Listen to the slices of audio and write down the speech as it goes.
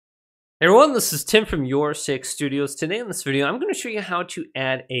Hey everyone, this is Tim from Your Six Studios. Today in this video, I'm going to show you how to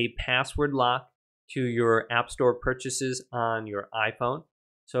add a password lock to your App Store purchases on your iPhone,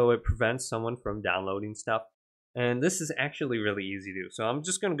 so it prevents someone from downloading stuff. And this is actually really easy to do. So I'm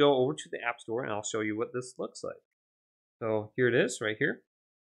just going to go over to the App Store and I'll show you what this looks like. So here it is right here.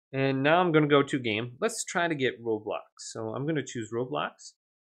 And now I'm going to go to game. Let's try to get Roblox. So I'm going to choose Roblox.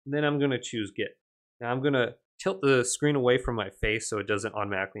 And then I'm going to choose Get. Now I'm going to tilt the screen away from my face so it doesn't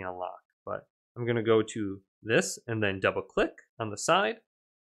automatically unlock. But I'm going to go to this and then double click on the side.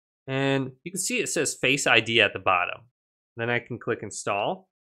 And you can see it says Face ID at the bottom. Then I can click install.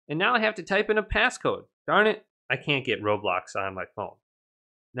 And now I have to type in a passcode. Darn it, I can't get Roblox on my phone.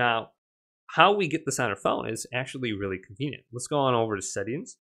 Now, how we get this on our phone is actually really convenient. Let's go on over to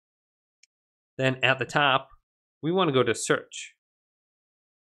settings. Then at the top, we want to go to search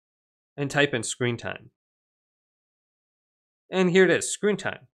and type in screen time. And here it is, screen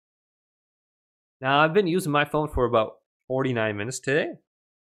time. Now, I've been using my phone for about 49 minutes today.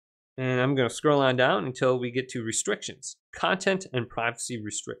 And I'm going to scroll on down until we get to restrictions, content and privacy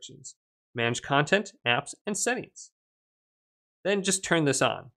restrictions, manage content, apps, and settings. Then just turn this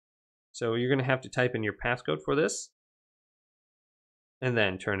on. So you're going to have to type in your passcode for this. And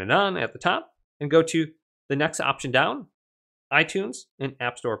then turn it on at the top and go to the next option down, iTunes and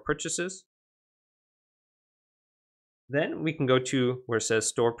App Store purchases. Then we can go to where it says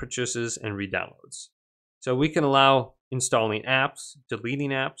store purchases and redownloads. So we can allow installing apps,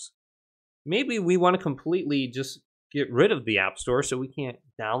 deleting apps. Maybe we want to completely just get rid of the App Store so we can't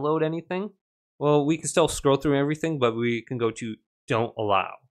download anything. Well, we can still scroll through everything, but we can go to don't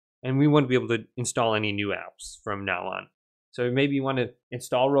allow. And we wouldn't be able to install any new apps from now on. So maybe you want to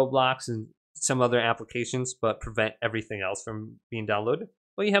install Roblox and some other applications, but prevent everything else from being downloaded.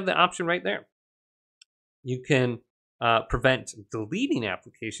 Well, you have the option right there. You can prevent deleting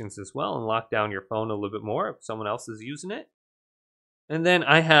applications as well and lock down your phone a little bit more if someone else is using it. And then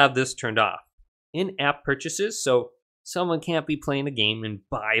I have this turned off. In-app purchases, so someone can't be playing a game and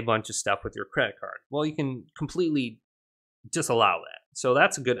buy a bunch of stuff with your credit card. Well, you can completely disallow that. So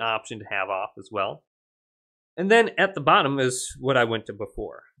that's a good option to have off as well. And then at the bottom is what I went to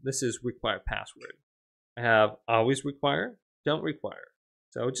before. This is require password. I have always require, don't require.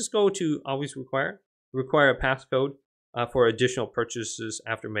 So just go to always require a passcode for additional purchases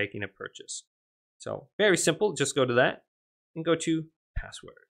after making a purchase. So very simple, just go to that and go to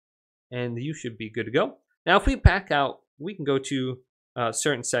password. And you should be good to go. Now if we back out, we can go to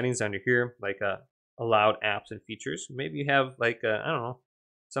certain settings under here, like allowed apps and features. Maybe you have like, I don't know,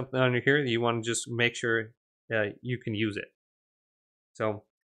 something under here that you want to just make sure you can use it. So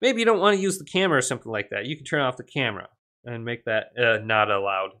maybe you don't want to use the camera or something like that. You can turn off the camera and make that not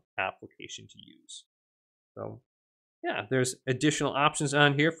allowed application to use. So yeah, there's additional options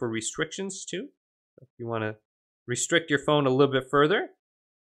on here for restrictions too. If you want to restrict your phone a little bit further.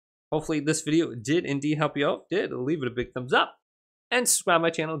 Hopefully this video did indeed help you out. If it did, leave it a big thumbs up. And subscribe to my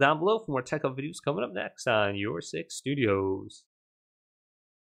channel down below for more tech videos coming up next on Your Six Studios.